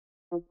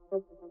In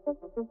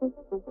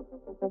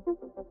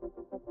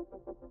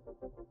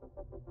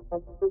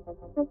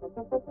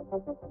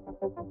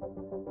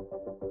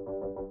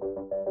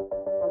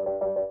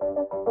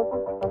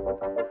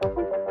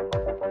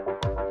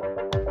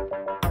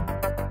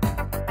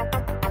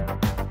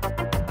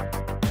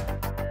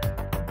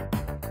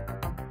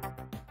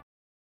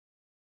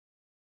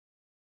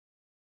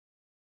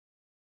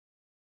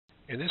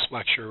this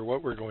lecture,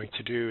 what we're going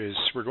to do is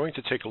we're going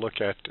to take a look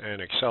at an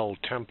Excel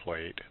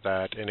template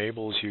that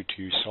enables you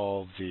to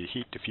solve the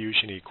heat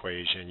diffusion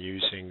equation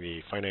using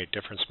the finite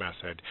difference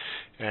method.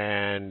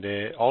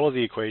 And all of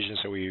the equations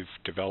that we've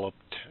developed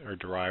or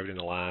derived in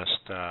the last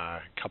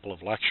couple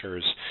of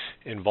lectures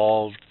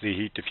involved the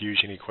heat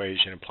diffusion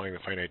equation, applying the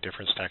finite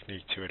difference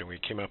technique to it, and we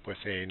came up with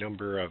a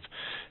number of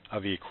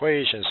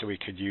equations that we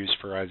could use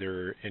for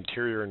either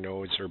interior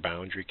nodes or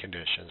boundary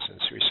conditions. And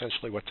so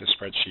essentially what the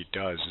spreadsheet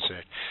does is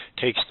it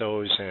takes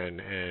those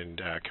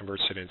and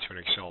converts it into an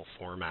Excel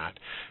format.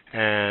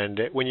 And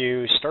when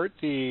you start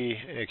the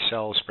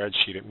Excel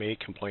spreadsheet, it may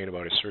complain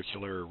about a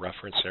circular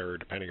reference error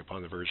depending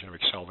upon the version of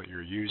Excel that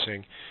you're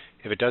using.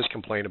 If it does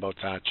complain about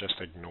that, just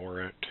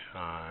ignore it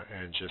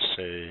and just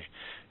say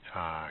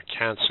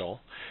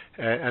cancel.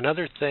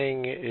 Another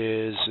thing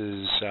is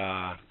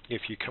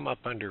if you come up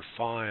under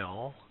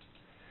File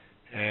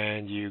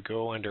and you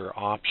go under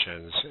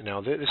Options.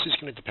 Now this is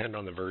going to depend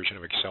on the version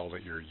of Excel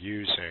that you're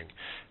using,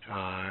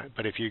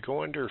 but if you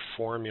go under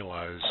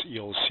Formulas,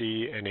 you'll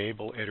see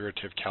Enable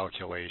Iterative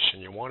Calculation.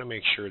 You want to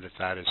make sure that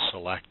that is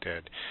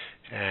selected,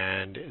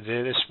 and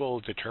this will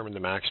determine the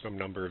maximum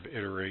number of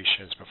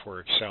iterations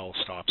before Excel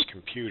stops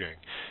computing.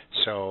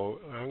 So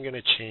I'm going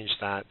to change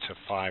that to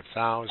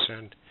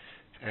 5,000,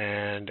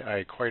 and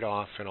I quite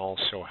often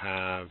also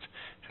have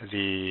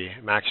the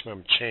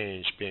maximum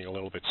change being a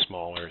little bit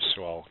smaller,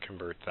 so I'll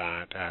convert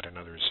that, add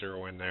another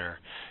 0 in there,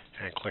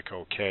 and click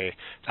OK.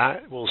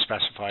 That will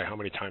specify how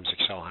many times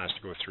Excel has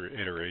to go through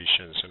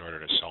iterations in order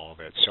to solve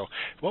it. So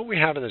what we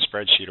have in the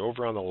spreadsheet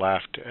over on the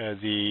left,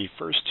 the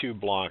first two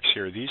blocks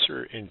here, these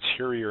are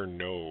interior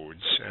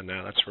nodes, and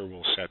that's where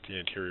we'll set the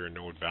interior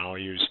node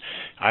values,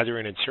 either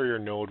an interior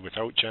node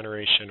without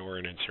generation or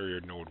an interior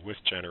node with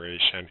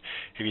generation.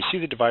 If you see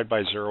the divide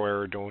by 0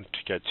 error, don't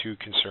get too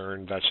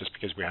concerned. That's just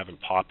because we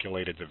haven't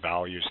populated the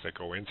values that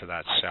go into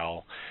that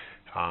cell.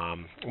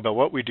 But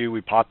what we do,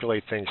 we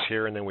populate things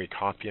here and then we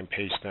copy and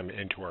paste them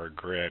into our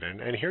grid.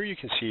 And here you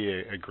can see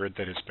a grid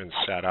that has been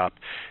set up.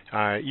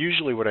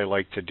 Usually what I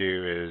like to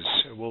do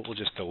is we'll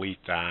just delete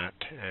that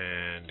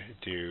and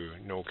do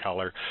no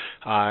color.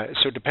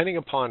 So depending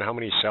upon how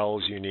many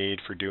cells you need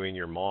for doing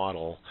your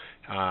model,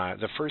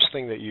 the first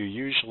thing that you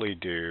usually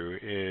do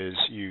is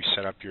you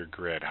set up your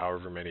grid,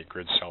 however many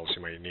grid cells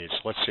you might need.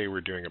 So let's say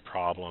we're doing a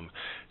problem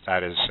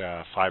that is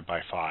 5 by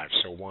 5.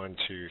 So 1,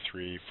 2,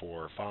 3,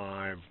 4,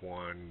 5,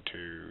 1,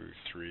 2,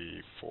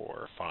 3,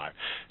 4, 5.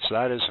 So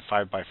that is a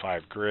 5 by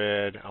 5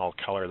 grid. I'll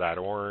color that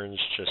orange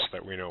just so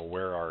that we know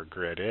where our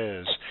grid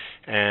is.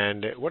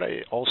 And what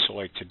I also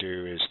like to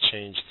do is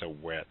change the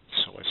width.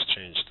 So let's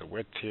change the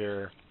width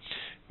here.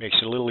 Makes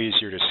it a little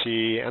easier to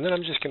see, and then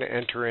I'm just going to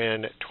enter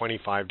in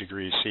 25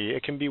 degrees C.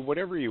 It can be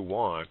whatever you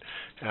want,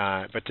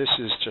 but this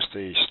is just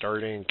a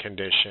starting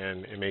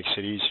condition. It makes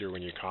it easier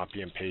when you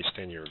copy and paste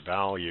in your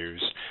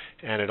values,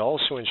 and it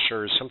also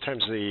ensures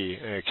sometimes the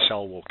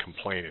Excel will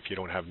complain if you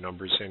don't have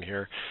numbers in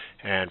here,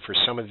 and for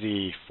some of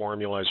the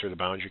formulas or the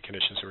boundary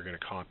conditions that we're going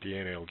to copy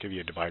in, it'll give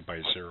you a divide by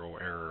 0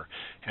 error,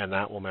 and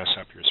that will mess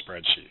up your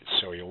spreadsheet.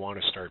 So you'll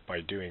want to start by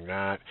doing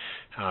that.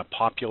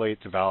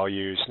 Populate the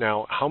values.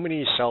 Now, how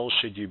many cells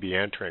should you be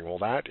entering? Well,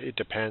 it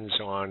depends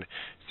on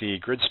the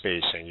grid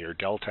spacing, your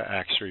delta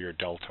X or your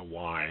delta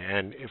Y.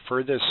 And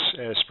for this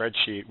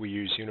spreadsheet, we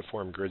use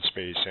uniform grid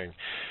spacing.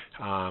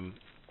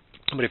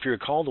 But if you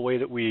recall the way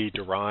that we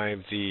derive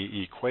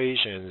the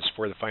equations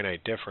for the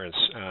finite difference,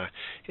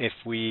 if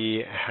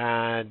we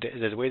had,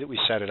 the way that we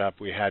set it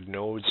up, we had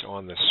nodes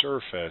on the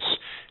surface,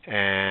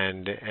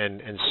 and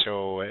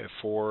so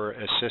for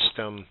a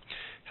system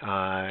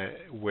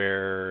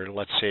where,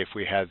 let's say if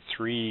we had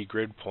 3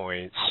 grid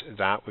points,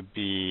 that would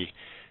be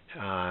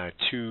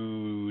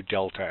 2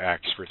 delta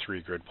X for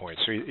 3 grid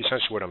points. So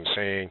essentially what I'm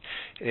saying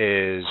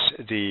is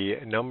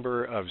the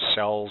number of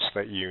cells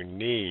that you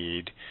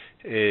need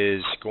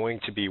is going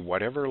to be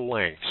whatever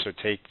length. So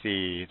take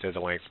the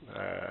length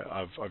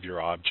of your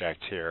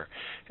object here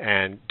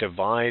and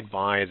divide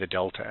by the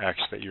delta X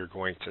that you're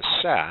going to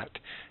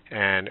set,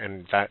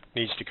 and that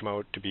needs to come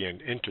out to be an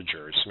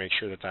integer, so make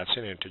sure that that's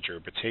an integer.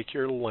 But take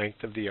your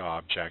length of the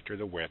object, or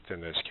the width in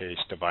this case,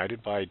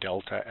 divided by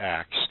delta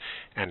X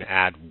and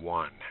add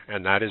 1,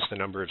 and that is the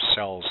number of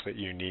cells that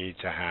you need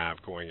to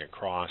have going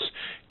across.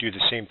 Do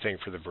the same thing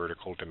for the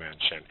vertical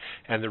dimension.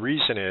 And the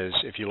reason is,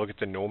 if you look at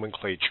the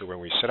nomenclature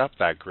when we set up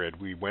that grid,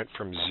 we went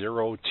from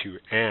 0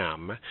 to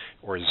M,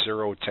 or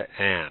 0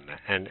 to N,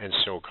 and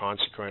so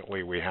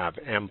consequently we have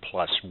M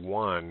plus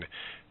 1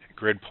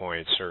 grid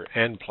points, or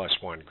n plus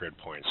 1 grid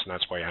points, and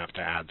that's why you have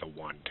to add the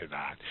 1 to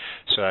that.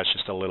 So that's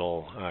just a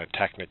little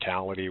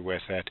technicality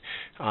with it.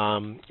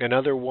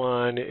 Another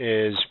one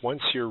is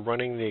once you're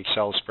running the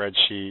Excel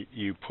spreadsheet,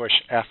 you push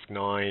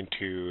F9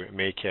 to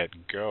make it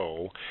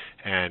go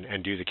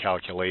and do the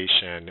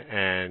calculation,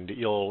 and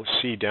you'll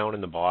see down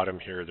in the bottom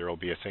here there will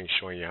be a thing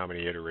showing you how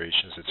many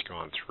iterations it's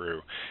gone through,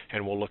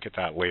 and we'll look at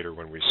that later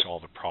when we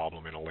solve the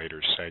problem in a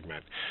later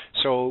segment.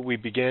 So we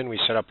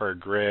set up our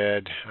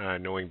grid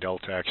knowing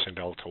delta x and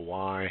delta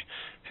y,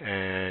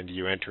 and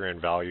you enter in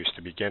values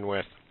to begin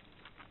with.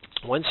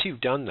 Once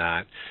you've done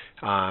that,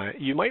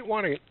 you might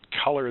want to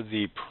color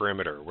the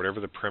perimeter, whatever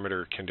the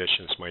perimeter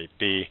conditions might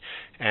be.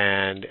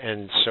 And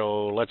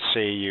so let's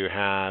say you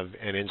have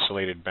an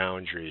insulated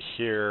boundary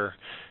here.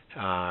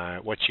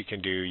 What you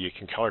can do, you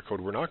can color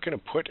code. We're not going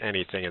to put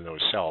anything in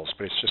those cells,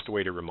 but it's just a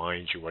way to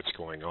remind you what's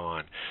going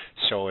on.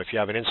 So if you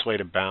have an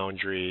insulated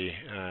boundary,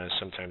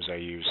 sometimes I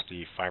use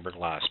the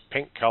fiberglass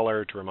pink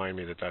color to remind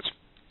me that that's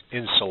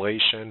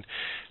insulation.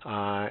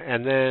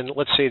 And then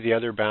let's say the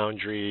other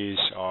boundaries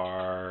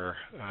are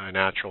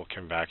natural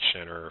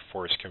convection or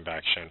forced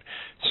convection.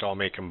 So I'll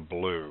make them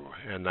blue,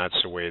 and that's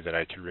a way that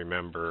I can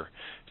remember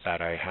that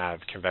I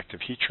have convective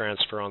heat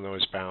transfer on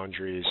those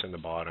boundaries, and the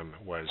bottom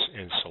was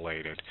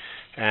insulated.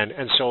 And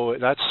so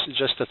that's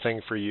just a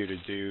thing for you to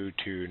do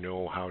to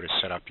know how to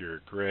set up your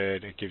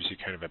grid. It gives you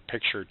kind of a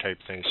picture type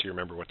thing so you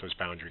remember what those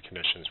boundary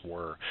conditions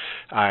were.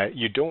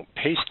 You don't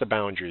paste the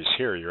boundaries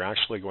here. You're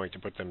actually going to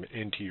put them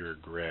into your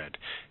grid.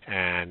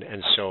 And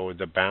so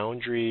the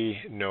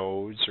boundary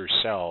nodes or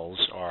cells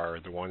are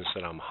the ones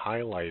that I'm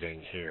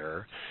highlighting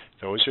here.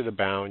 Those are the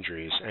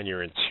boundaries, and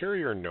your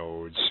interior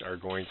nodes are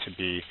going to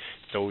be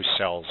those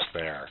cells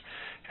there.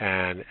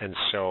 And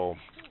so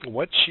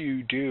what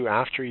you do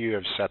after you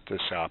have set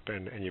this up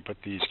and you put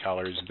these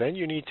colors, then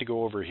you need to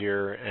go over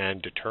here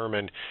and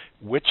determine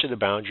which of the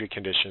boundary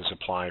conditions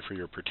apply for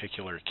your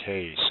particular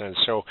case. And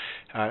so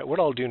what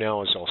I'll do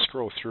now is I'll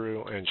scroll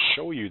through and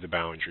show you the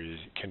boundary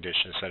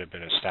conditions that have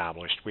been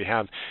established. We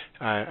have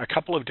a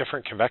couple of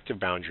different convective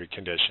boundary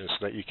conditions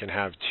so that you can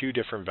have two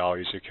different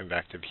values of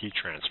convective heat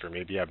transfer.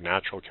 Maybe you have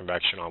natural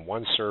convection on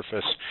one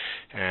surface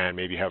and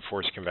maybe you have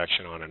forced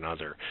convection on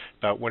another.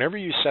 But whenever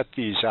you set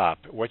these up,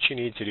 what you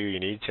need to do, you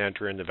need to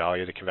enter in the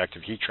value of the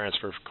convective heat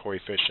transfer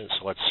coefficient.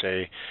 So let's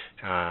say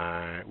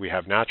we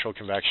have natural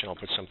convection. I'll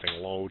put something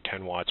low,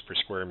 10 watts per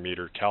square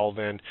meter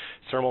Kelvin.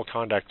 Thermal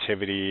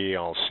conductivity,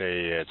 I'll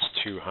say it's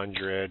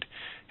 200.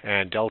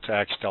 And delta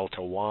x,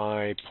 delta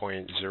y,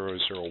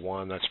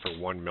 0.001, that's for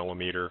 1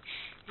 millimeter.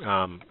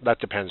 That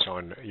depends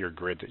on your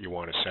grid that you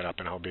want to set up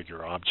and how big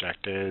your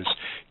object is.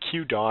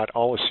 Q dot,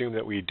 I'll assume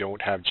that we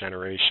don't have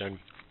generation.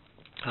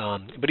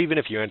 But even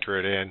if you enter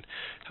it in,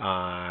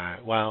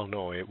 well,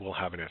 no, it will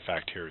have an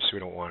effect here, so we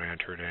don't want to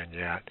enter it in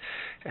yet.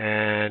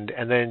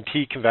 And then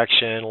T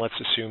convection, let's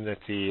assume that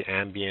the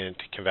ambient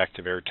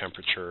convective air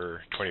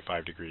temperature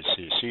 25 degrees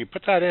C. So you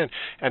put that in,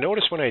 and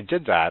notice when I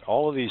did that,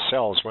 all of these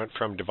cells went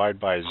from divide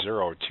by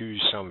 0 to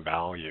some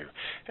value.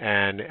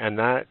 And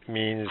that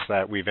means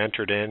that we've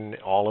entered in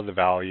all of the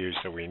values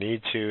that we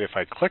need to. If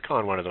I click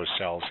on one of those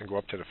cells and go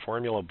up to the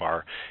formula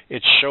bar,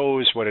 it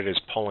shows what it is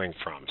pulling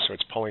from. So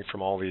it's pulling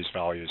from all these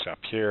values up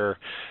here.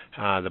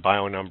 The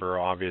bio number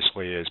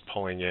obviously is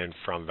pulling in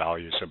from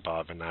values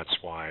above, and that's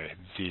why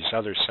these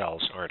other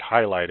cells aren't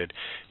highlighted.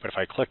 But if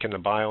I click in the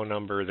bio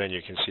number, then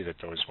you can see that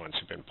those ones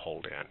have been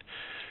pulled in.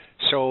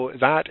 So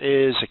that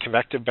is a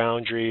convective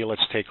boundary.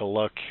 Let's take a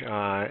look.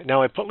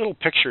 Now I put little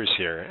pictures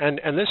here,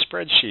 and this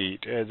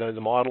spreadsheet, the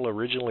model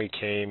originally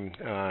came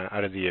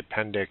out of the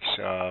appendix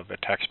of a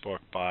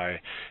textbook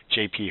by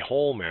J.P.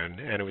 Holman,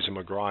 and it was a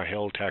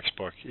McGraw-Hill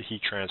textbook,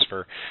 heat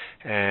transfer,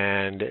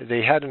 and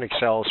they had an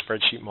Excel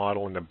spreadsheet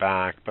model in the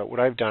back, but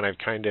what I've done, I've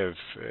kind of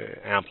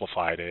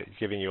amplified it,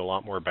 giving you a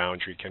lot more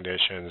boundary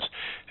conditions,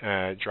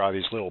 draw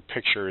these little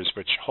pictures,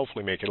 which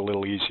hopefully make it a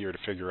little easier to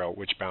figure out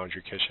which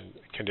boundary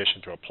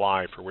condition to apply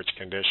for which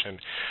condition.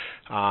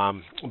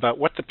 But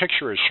what the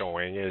picture is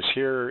showing is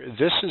here,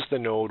 this is the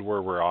node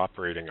where we're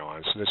operating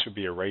on. So this would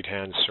be a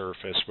right-hand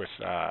surface with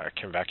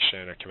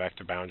convection, a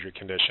convective boundary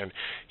condition.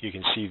 You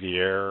can see the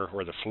air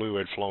or the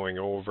fluid flowing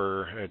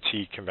over,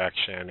 T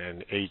convection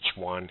and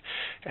H1.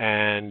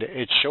 And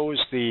it shows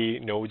the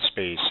node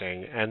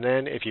spacing. And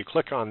then if you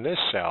click on this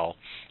cell,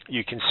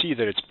 you can see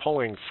that it's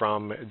pulling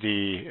from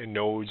the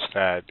nodes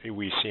that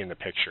we see in the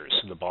pictures,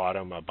 so the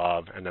bottom,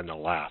 above, and then the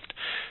left.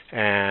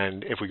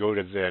 And if we go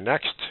to the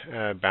next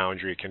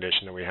boundary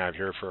condition that we have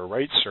here for a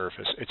right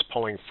surface, it's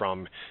pulling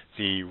from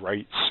the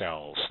right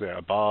cells, the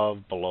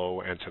above,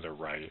 below, and to the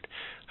right.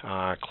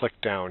 Click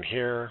down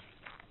here,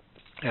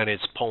 and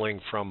it's pulling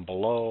from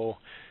below.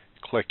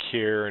 Click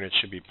here, and it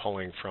should be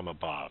pulling from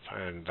above,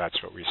 and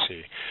that's what we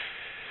see.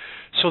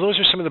 So those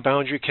are some of the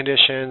boundary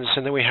conditions,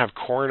 and then we have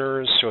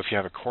corners. So if you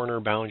have a corner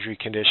boundary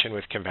condition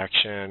with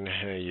convection,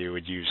 you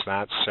would use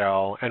that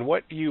cell. And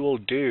what you will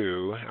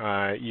do,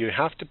 you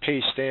have to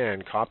paste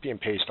in, copy and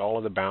paste all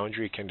of the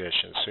boundary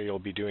conditions. So you'll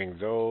be doing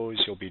those,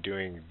 you'll be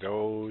doing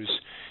those,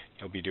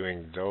 you'll be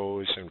doing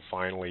those, and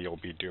finally you'll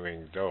be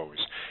doing those.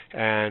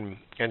 And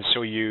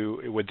so you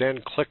would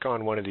then click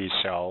on one of these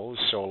cells.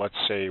 So let's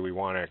say we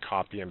want to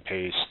copy and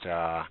paste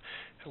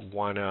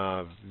one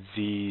of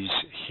these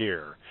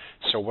here.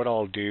 So what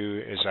I'll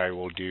do is I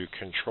will do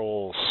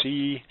Control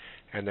C,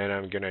 and then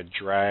I'm going to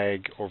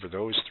drag over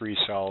those 3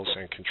 cells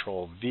and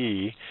Control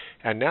V.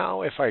 And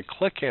now if I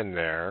click in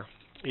there,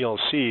 you'll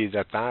see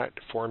that that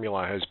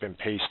formula has been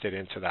pasted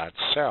into that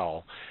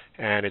cell,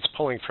 and it's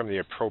pulling from the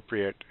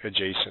appropriate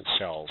adjacent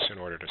cells in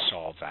order to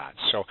solve that.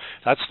 So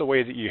that's the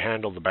way that you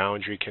handle the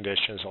boundary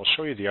conditions. I'll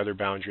show you the other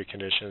boundary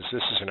conditions.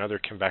 This is another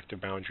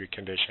convective boundary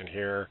condition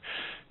here.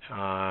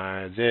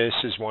 This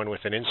is one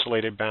with an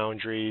insulated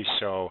boundary.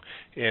 So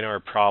in our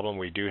problem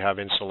we do have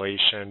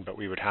insulation, but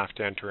we would have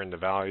to enter in the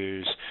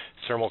values.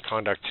 Thermal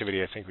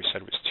conductivity, I think we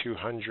said was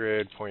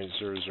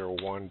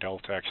 200.001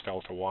 delta X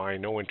delta Y,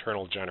 no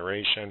internal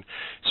generation.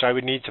 So I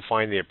would need to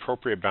find the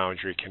appropriate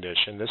boundary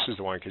condition. This is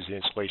the one because the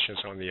insulation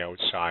is on the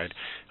outside.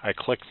 I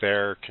click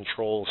there,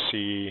 Control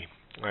C,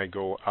 I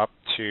go up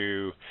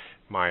to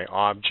my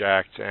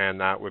object, and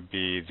that would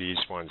be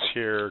these ones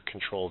here.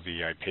 Control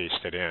V, I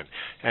paste it in.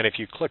 And if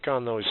you click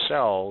on those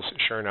cells,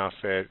 sure enough,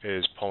 it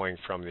is pulling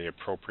from the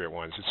appropriate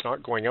ones. It's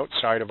not going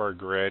outside of our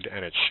grid,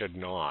 and it should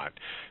not.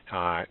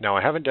 Now,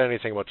 I haven't done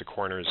anything about the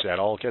corners yet.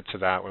 I'll get to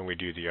that when we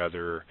do the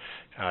other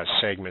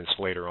segments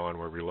later on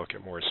where we look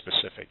at more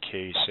specific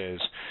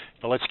cases.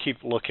 But let's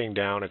keep looking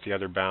down at the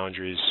other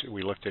boundaries.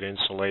 We looked at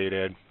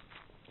insulated.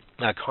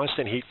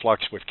 Constant heat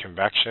flux with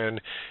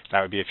convection, that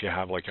would be if you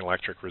have like an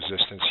electric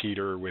resistance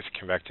heater with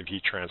convective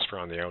heat transfer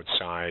on the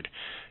outside.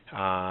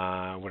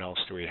 What else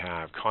do we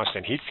have?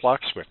 Constant heat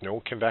flux with no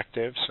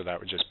convective, so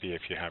that would just be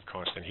if you have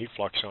constant heat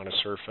flux on a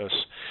surface.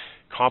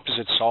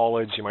 Composite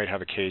solids, you might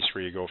have a case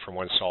where you go from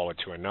one solid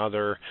to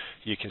another.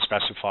 You can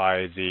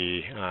specify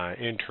the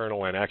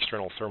internal and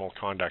external thermal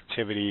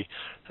conductivity.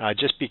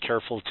 Just be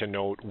careful to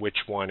note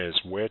which one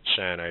is which,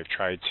 and I've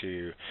tried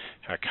to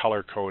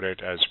color code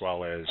it as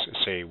well as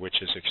say which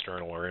is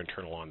external or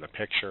internal on the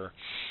picture.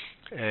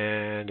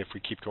 And if we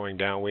keep going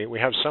down, we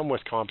have some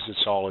with composite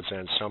solids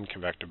and some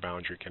convective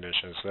boundary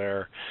conditions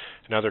there.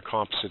 Another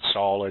composite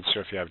solid, so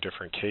if you have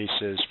different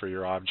cases for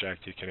your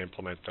object, you can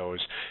implement those.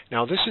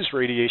 Now this is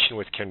radiation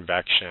with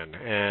convection,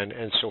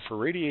 and so for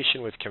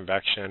radiation with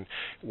convection,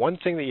 one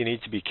thing that you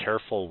need to be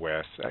careful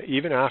with,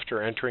 even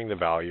after entering the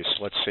values,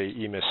 so let's say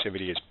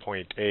emissivity is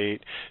 0.8,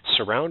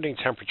 surrounding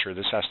temperature,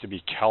 this has to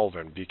be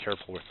Kelvin, be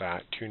careful with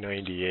that,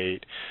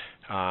 298.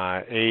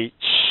 H,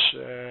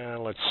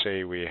 let's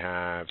say we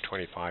have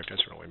 25,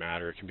 doesn't really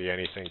matter, it can be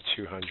anything,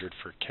 200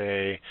 for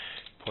K,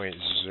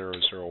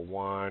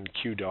 0.001,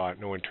 Q dot,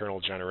 no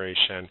internal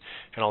generation,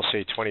 and I'll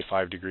say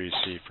 25 degrees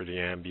C for the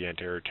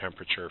ambient air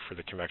temperature for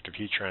the convective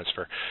heat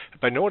transfer.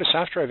 But notice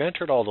after I've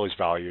entered all those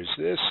values,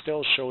 this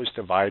still shows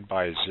divide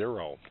by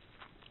 0.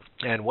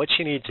 And what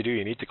you need to do,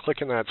 you need to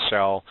click in that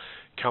cell,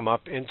 come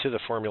up into the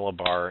formula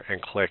bar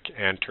and click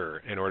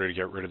enter in order to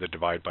get rid of the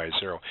divide by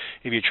 0.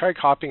 If you try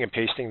copying and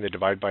pasting the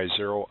divide by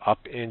 0 up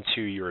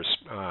into your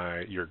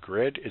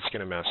grid, it's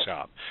going to mess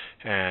up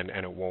and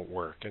it won't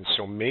work. And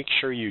so make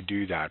sure you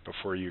do that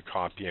before you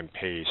copy and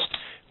paste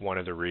one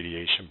of the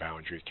radiation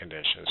boundary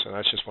conditions. So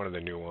that's just one of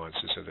the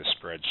nuances of the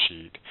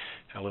spreadsheet,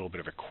 a little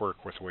bit of a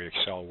quirk with the way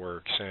Excel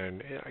works,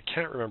 and I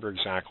can't remember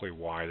exactly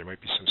why. There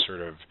might be some sort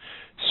of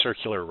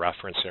circular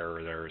reference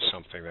error there or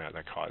something that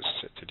causes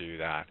it to do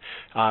that.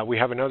 We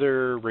have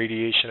another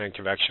radiation and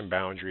convection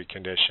boundary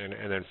condition,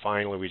 and then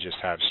finally we just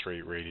have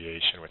straight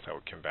radiation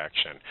without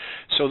convection.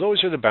 So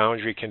those are the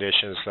boundary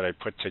conditions that I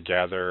put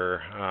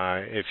together.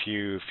 If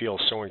you feel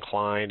so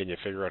inclined and you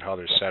figure out how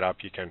they're set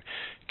up, you can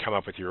come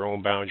up with your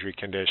own boundary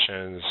conditions.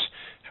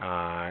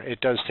 It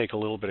does take a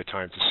little bit of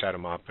time to set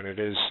them up, and it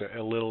is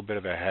a little bit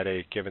of a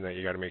headache given that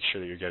you got to make sure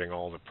that you're getting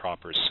all the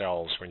proper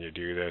cells when you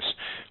do this.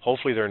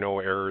 Hopefully there are no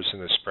errors in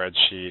the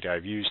spreadsheet.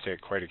 I've used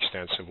it quite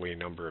extensively a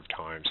number of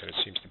times, and it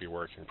seems to be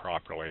working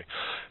properly.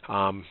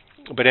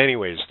 But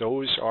anyways,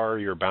 those are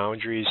your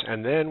boundaries,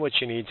 and then what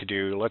you need to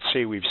do, let's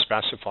say we've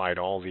specified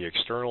all the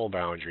external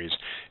boundaries,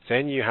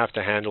 then you have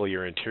to handle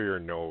your interior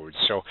nodes.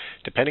 So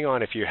depending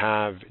on if you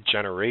have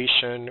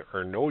generation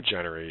or no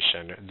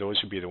generation, those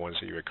would be the ones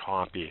that you would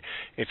copy.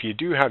 If you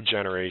do have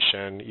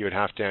generation, you would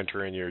have to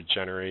enter in your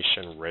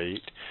generation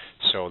rate.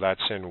 So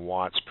that's in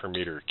watts per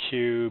meter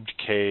cubed.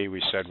 K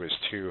we said was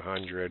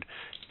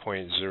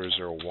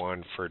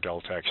 200.001 for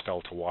delta X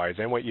delta Y.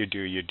 Then what you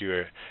do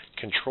a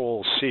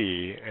Control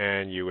C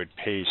and you would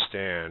paste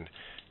in,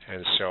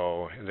 and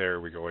so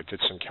there we go, it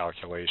did some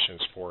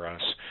calculations for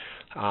us.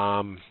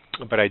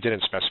 But I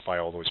didn't specify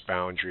all those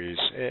boundaries.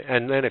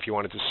 And then if you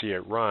wanted to see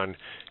it run,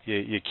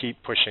 you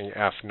keep pushing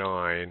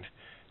F9,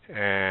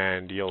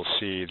 and you'll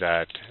see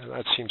that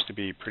seems to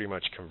be pretty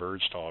much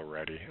converged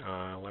already.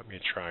 Let me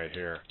try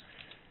here.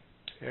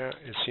 Yeah,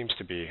 it seems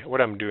to be. What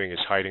I'm doing is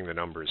hiding the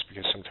numbers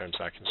because sometimes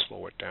that can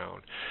slow it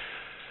down.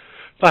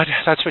 But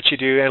that's what you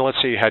do. And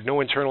let's say you had no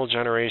internal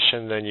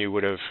generation, then you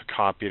would have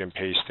copied and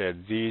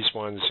pasted these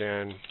ones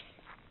in.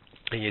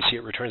 And you see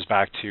it returns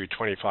back to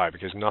 25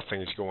 because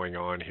nothing's going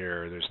on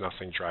here. There's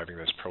nothing driving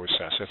this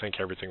process. I think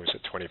everything was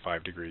at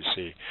 25 degrees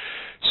C.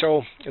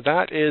 So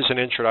that is an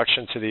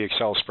introduction to the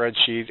Excel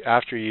spreadsheet.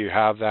 After you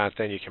have that,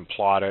 then you can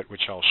plot it,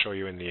 which I'll show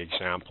you in the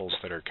examples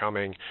that are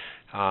coming.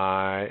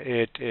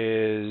 It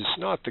is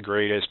not the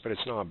greatest, but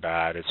it's not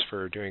bad. It's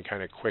for doing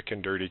kind of quick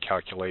and dirty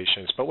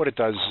calculations. But what it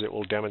does is it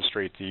will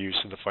demonstrate the use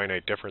of the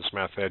finite difference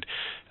method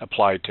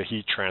applied to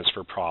heat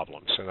transfer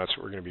problems. And that's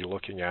what we're going to be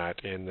looking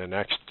at in the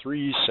next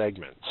 3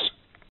 segments.